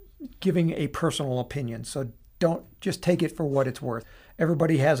giving a personal opinion. So don't just take it for what it's worth.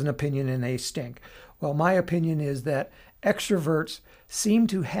 Everybody has an opinion and they stink. Well, my opinion is that extroverts seem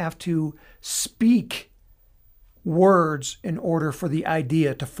to have to speak words in order for the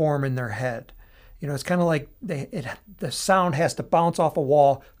idea to form in their head. It's kind of like the sound has to bounce off a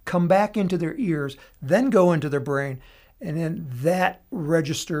wall, come back into their ears, then go into their brain, and then that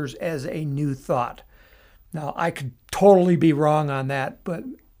registers as a new thought. Now, I could totally be wrong on that, but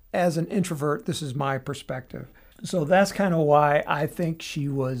as an introvert, this is my perspective. So that's kind of why I think she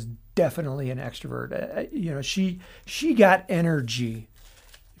was definitely an extrovert. She got energy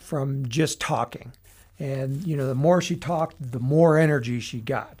from just talking. And, the more she talked, the more energy she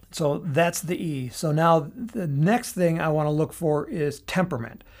got. So that's the E. So now the next thing I want to look for is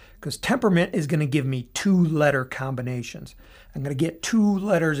temperament, because temperament is going to give me 2-letter combinations. I'm going to get 2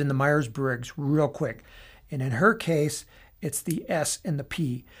 letters in the Myers-Briggs real quick. And in her case, it's the S and the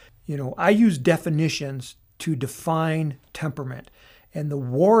P. I use definitions to define temperament. And the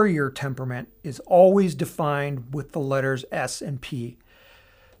warrior temperament is always defined with the letters S and P.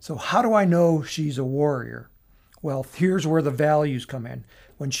 So how do I know she's a warrior? Well, here's where the values come in.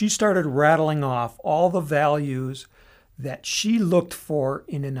 When she started rattling off all the values that she looked for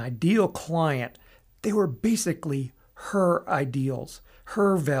in an ideal client, they were basically her ideals,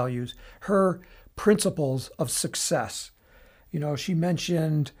 her values, her principles of success. She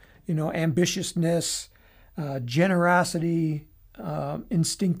mentioned, ambitiousness, generosity,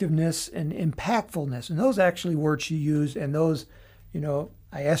 instinctiveness, and impactfulness. And those actually words she used, and those,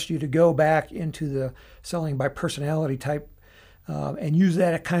 I asked you to go back into the selling by personality type and use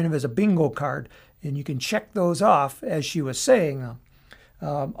that kind of as a bingo card. And you can check those off as she was saying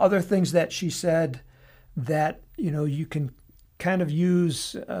them. Other things that she said that, you can kind of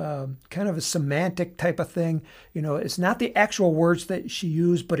use kind of a semantic type of thing. It's not the actual words that she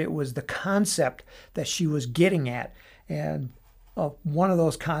used, but it was the concept that she was getting at. And one of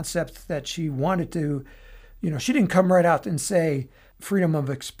those concepts that she wanted to, she didn't come right out and say freedom of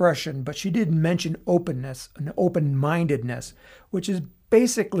expression, but she did mention openness and open-mindedness, which is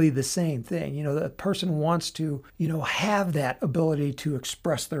basically the same thing. The person wants to, have that ability to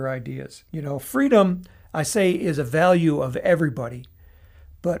express their ideas. Freedom, I say, is a value of everybody,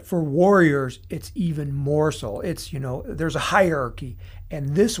 but for warriors, it's even more so. It's, there's a hierarchy,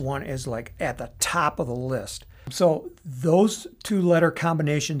 and this one is like at the top of the list. So those 2-letter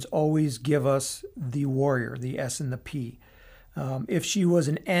combinations always give us the warrior, the S and the P. If she was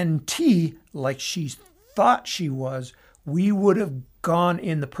an NT, like she thought she was, we would have gone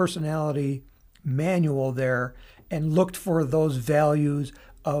in the personality manual there and looked for those values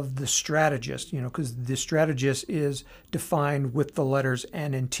of the strategist, because the strategist is defined with the letters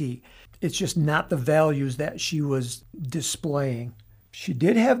N and T. It's just not the values that she was displaying. She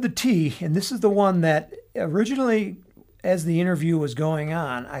did have the T, and this is the one that originally, as the interview was going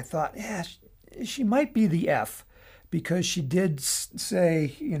on, I thought, she might be the F, because she did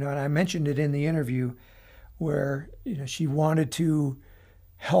say, and I mentioned it in the interview, where, she wanted to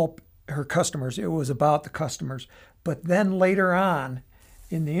help her customers. It was about the customers. But then later on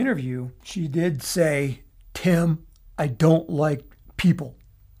in the interview, she did say, Tim, I don't like people.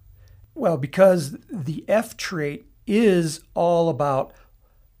 Well, because the F trait is all about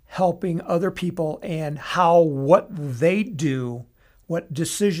helping other people and how what they do, what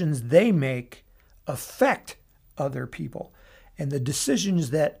decisions they make affect other people. And the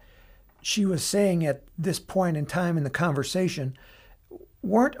decisions that she was saying at this point in time in the conversation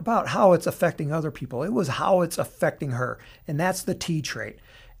weren't about how it's affecting other people. It was how it's affecting her. And that's the T trait.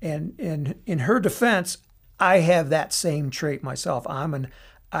 And in her defense, I have that same trait myself. I'm an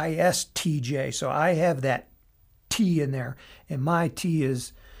ISTJ, so I have that T in there. And my T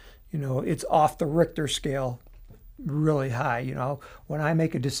is, it's off the Richter scale really high. When I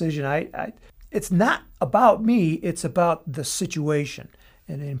make a decision, it's not about me, it's about the situation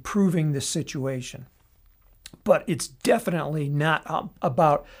and improving the situation. But it's definitely not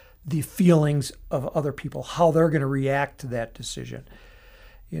about the feelings of other people, how they're going to react to that decision.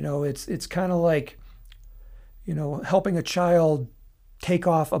 It's kind of like, helping a child take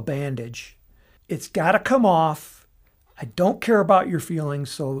off a bandage. It's got to come off. I don't care about your feelings,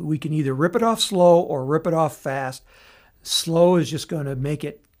 so we can either rip it off slow or rip it off fast. Slow is just going to make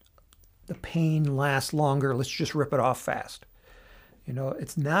the pain last longer. Let's just rip it off fast.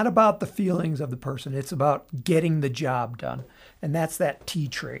 It's not about the feelings of the person. It's about getting the job done. And that's that T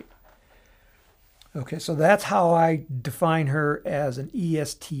trait. Okay, so that's how I define her as an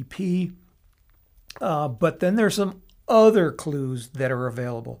ESTP. But then there's some other clues that are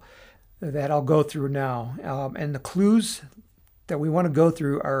available that I'll go through now. And the clues that we want to go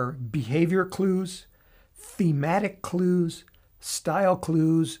through are behavior clues, thematic clues, style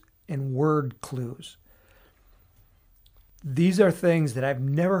clues, and word clues. these are things that I've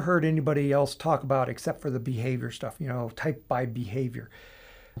never heard anybody else talk about except for the behavior stuff, type by behavior.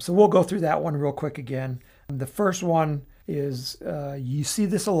 So we'll go through that one real quick again. The first one is you see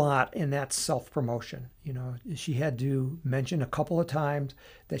this a lot, and that's self-promotion. She had to mention a couple of times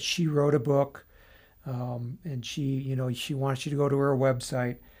that she wrote a book, and she wants you to go to her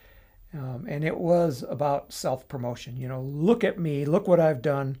website. And it was about self-promotion. Look at me, look what I've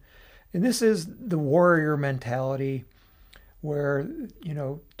done. And this is the warrior mentality where,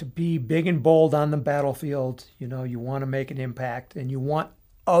 to be big and bold on the battlefield, you want to make an impact and you want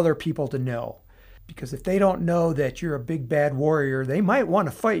other people to know. Because if they don't know that you're a big bad warrior, they might want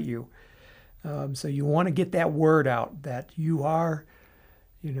to fight you. So you want to get that word out that you are,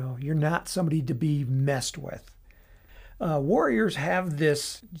 you're not somebody to be messed with. Warriors have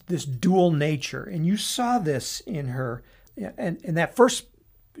this dual nature, and you saw this in her. And that first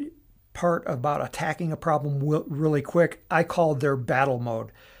part about attacking a problem really quick, I called their battle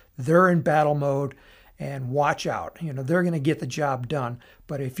mode. They're in battle mode, and watch out. They're going to get the job done.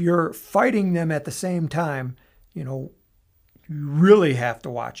 But if you're fighting them at the same time, you really have to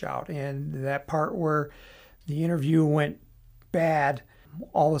watch out. And that part where the interview went bad,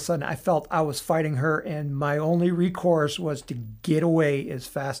 all of a sudden I felt I was fighting her, and my only recourse was to get away as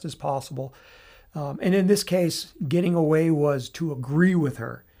fast as possible. And in this case, getting away was to agree with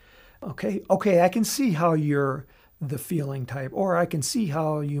her. Okay, I can see how you're the feeling type, or I can see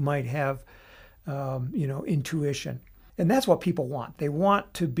how you might have, intuition. And that's what people want. They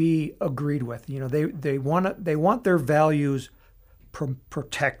want to be agreed with. They want their values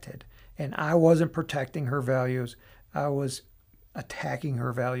protected. And I wasn't protecting her values. I was attacking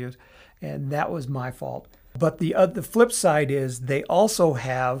her values, and that was my fault. But the flip side is they also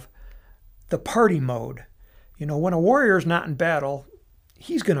have the party mode. When a warrior's not in battle,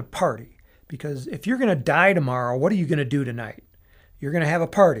 he's going to party, because if you're going to die tomorrow, what are you going to do tonight? You're going to have a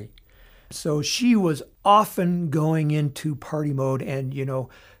party. So she was often going into party mode, and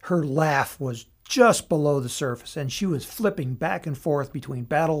her laugh was just below the surface, and she was flipping back and forth between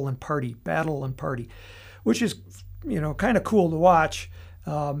battle and party, which is kind of cool to watch,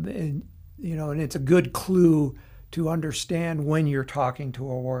 and it's a good clue to understand when you're talking to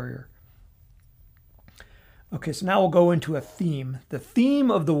a warrior. Okay, so now we'll go into a theme. The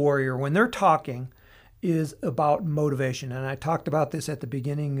theme of the warrior when they're talking is about motivation, and I talked about this at the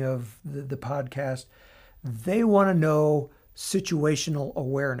beginning of the podcast. They want to know situational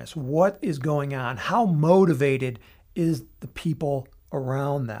awareness. What is going on? How motivated is the people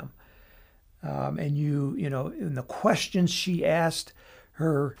around them? And in the questions she asked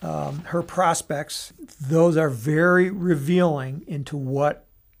her prospects, those are very revealing into what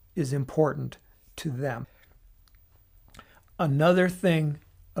is important to them. Another thing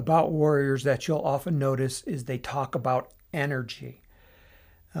about warriors that you'll often notice is they talk about energy.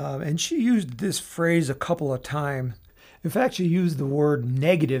 And she used this phrase a couple of times. In fact, she used the word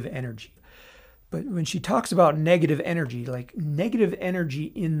negative energy. But when she talks about negative energy, like negative energy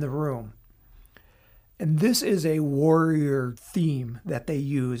in the room, and this is a warrior theme that they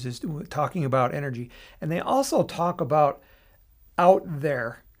use, is talking about energy. And they also talk about out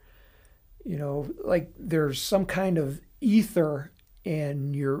there, like there's some kind of ether,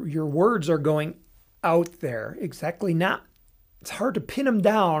 and your words are going out there. Exactly not. It's hard to pin them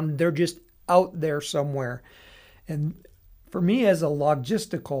down. They're just out there somewhere. And for me as a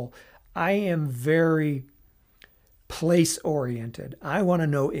logistical, I am very place oriented. I want to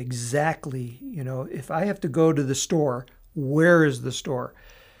know exactly, if I have to go to the store, where is the store?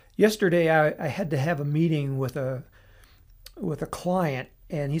 Yesterday, I had to have a meeting with a client,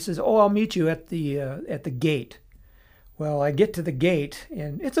 and he says, "Oh, I'll meet you at the gate." Well, I get to the gate,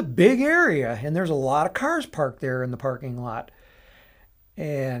 and it's a big area, and there's a lot of cars parked there in the parking lot.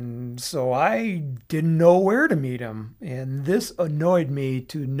 And so I didn't know where to meet him. And this annoyed me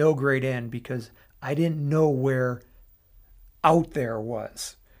to no great end, because I didn't know where out there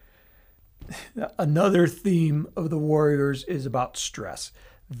was. Another theme of the warriors is about stress.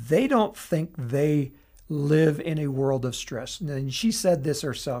 They don't think they live in a world of stress. And she said this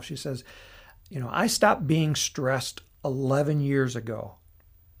herself. She says, I stopped being stressed 11 years ago.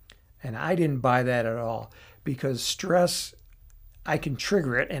 And I didn't buy that at all, because stress, I can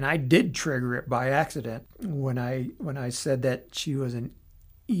trigger it, and I did trigger it by accident when I said that she was an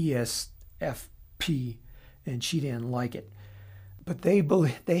ESTP and she didn't like it. But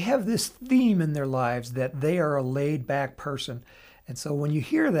they have this theme in their lives that they are a laid-back person. And so when you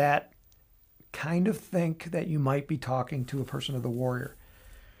hear that, kind of think that you might be talking to a person of the warrior.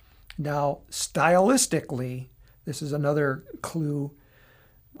 Now, stylistically, this is another clue,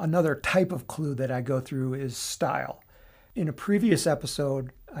 another type of clue that I go through is style. In a previous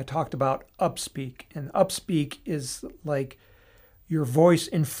episode, I talked about upspeak, and upspeak is like your voice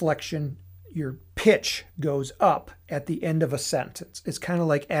inflection, your pitch goes up at the end of a sentence. It's kind of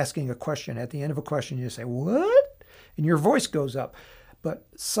like asking a question. At the end of a question, you say, "What?" And your voice goes up. But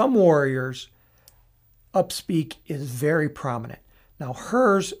some warriors, upspeak is very prominent. Now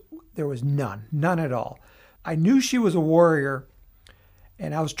hers, there was none at all. I knew she was a warrior,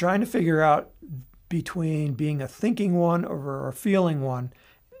 and I was trying to figure out between being a thinking one or a feeling one.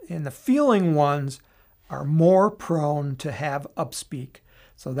 And the feeling ones are more prone to have upspeak.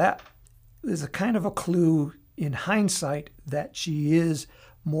 So that is a kind of a clue in hindsight that she is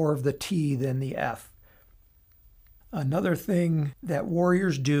more of the T than the F. Another thing that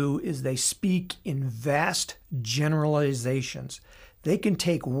warriors do is they speak in vast generalizations. They can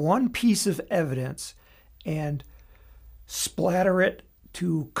take one piece of evidence and splatter it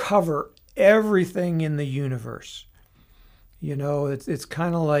to cover everything in the universe. You know, it's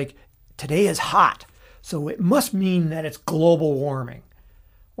kind of like, today is hot, so it must mean that it's global warming.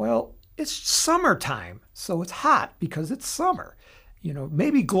 Well, it's summertime, so it's hot because it's summer. You know,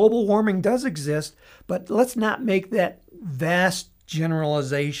 maybe global warming does exist, but let's not make that vast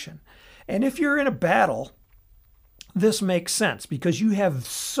generalization. And if you're in a battle, this makes sense because you have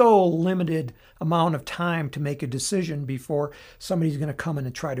so limited amount of time to make a decision before somebody's going to come in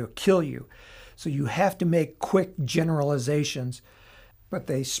and try to kill you. So you have to make quick generalizations, but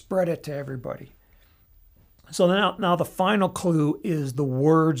they spread it to everybody. So now the final clue is the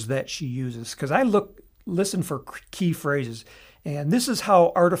words that she uses, because I listen for key phrases. And this is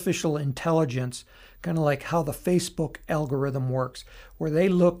how artificial intelligence, kind of like how the Facebook algorithm works, where they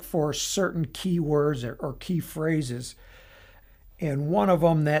look for certain keywords or key phrases. And one of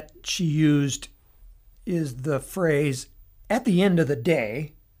them that she used is the phrase, "at the end of the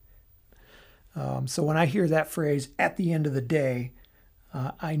day." So when I hear that phrase, "at the end of the day,"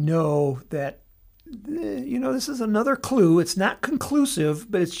 I know that, this is another clue. It's not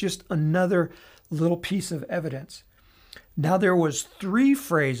conclusive, but it's just another little piece of evidence. Now, there was 3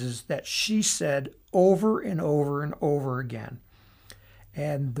 phrases that she said over and over and over again.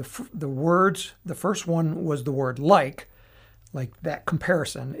 And the words, the first one was the word like that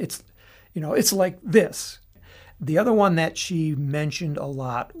comparison. It's like this. The other one that she mentioned a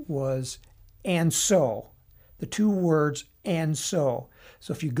lot was "and so." The 2 words "and so."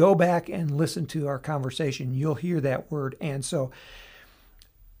 So if you go back and listen to our conversation, you'll hear that word "and so."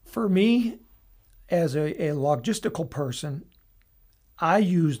 For me, as a logistical person, I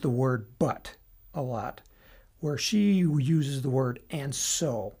use the word "but" a lot, where she uses the word "and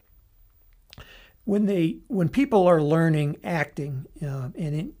so." When people are learning acting and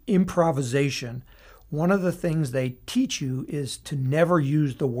in improvisation, one of the things they teach you is to never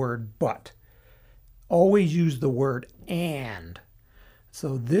use the word "but." Always use the word "and."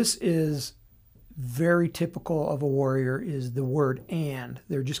 So this is very typical of a warrior, is the word "and."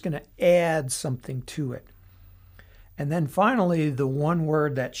 They're just going to add something to it. And then finally, the one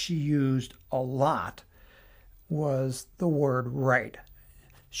word that she used a lot was the word "right."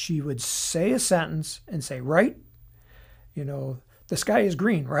 She would say a sentence and say, "Right? The sky is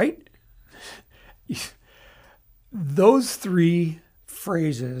green, right?" Those 3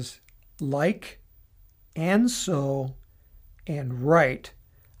 phrases, like, "and so," and "right,"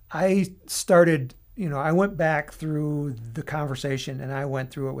 I started, I went back through the conversation and I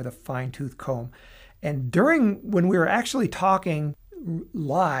went through it with a fine-tooth comb. And when we were actually talking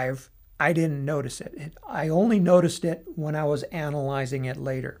live, I didn't notice it. I only noticed it when I was analyzing it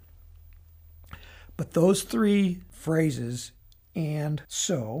later. But those 3 phrases, "and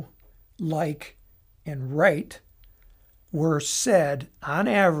so," "like," and "right," were said on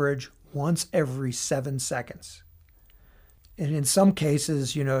average once every 7 seconds. And in some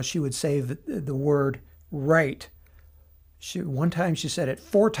cases, she would say the word "right." One time she said it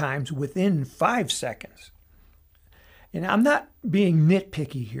 4 times within 5 seconds. And I'm not being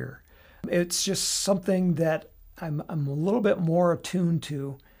nitpicky here. It's just something that I'm a little bit more attuned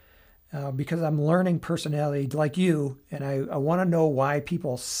to because I'm learning personality like you, and I want to know why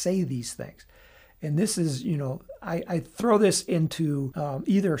people say these things. And this is, I throw this into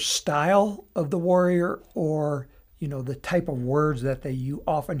either style of the warrior or the type of words that you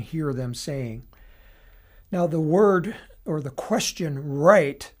often hear them saying. Now, the word or the question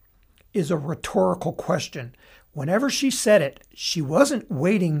 "right" is a rhetorical question. Whenever she said it, she wasn't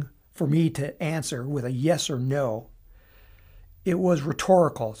waiting for me to answer with a yes or no. It was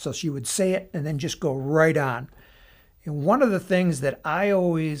rhetorical. So she would say it and then just go right on. And one of the things that I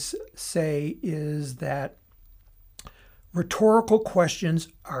always say is that rhetorical questions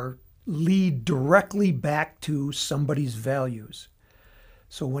are lead directly back to somebody's values.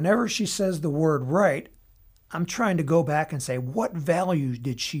 So whenever she says the word right, I'm trying to go back and say, what values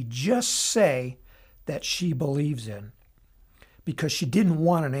did she just say that she believes in? Because she didn't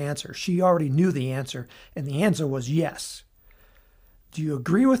want an answer. She already knew the answer, and the answer was yes. Do you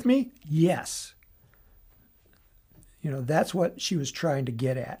agree with me? Yes. That's what she was trying to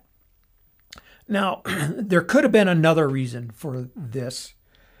get at. Now, there could have been another reason for this,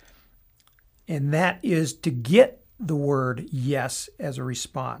 and that is to get the word yes as a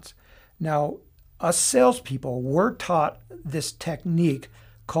response. Now, us salespeople, we're taught this technique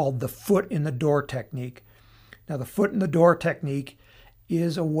called the foot in the door technique. Now, the foot in the door technique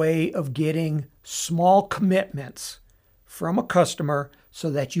is a way of getting small commitments from a customer so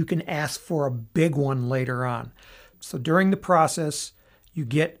that you can ask for a big one later on. So during the process, you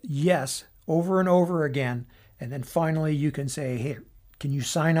get yes over and over again, and then finally you can say, hey, can you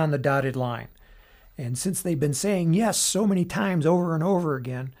sign on the dotted line? And since they've been saying yes so many times over and over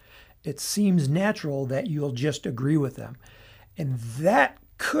again, it seems natural that you'll just agree with them. And that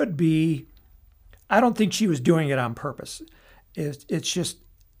could be, I don't think she was doing it on purpose. It's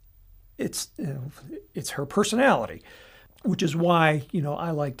her personality, which is why,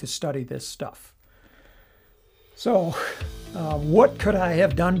 I like to study this stuff. So what could I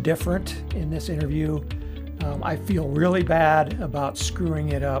have done different in this interview? I feel really bad about screwing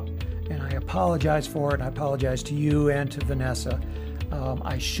it up, and I apologize for it. I apologize to you and to Vanessa.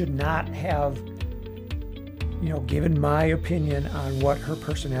 I should not have, given my opinion on what her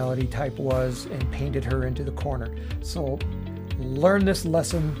personality type was and painted her into the corner. So learn this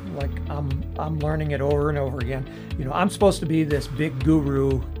lesson like I'm learning it over and over again. I'm supposed to be this big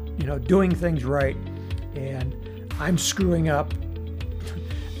guru, doing things right, and I'm screwing up.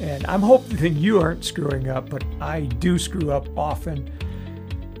 And I'm hoping you aren't screwing up, but I do screw up often.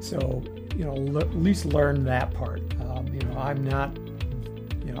 So, at least learn that part. I'm not,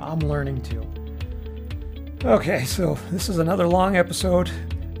 I'm learning too. Okay, so this is another long episode.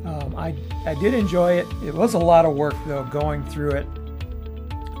 I did enjoy it. It was a lot of work, though, going through it,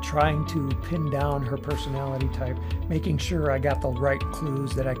 trying to pin down her personality type, making sure I got the right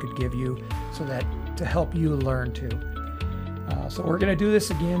clues that I could give you so that to help you learn too. So we're going to do this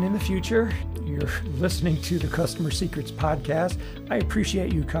again in the future. You're listening to the Customer Secrets Podcast. I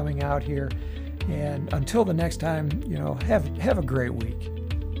appreciate you coming out here. And until the next time, have a great week.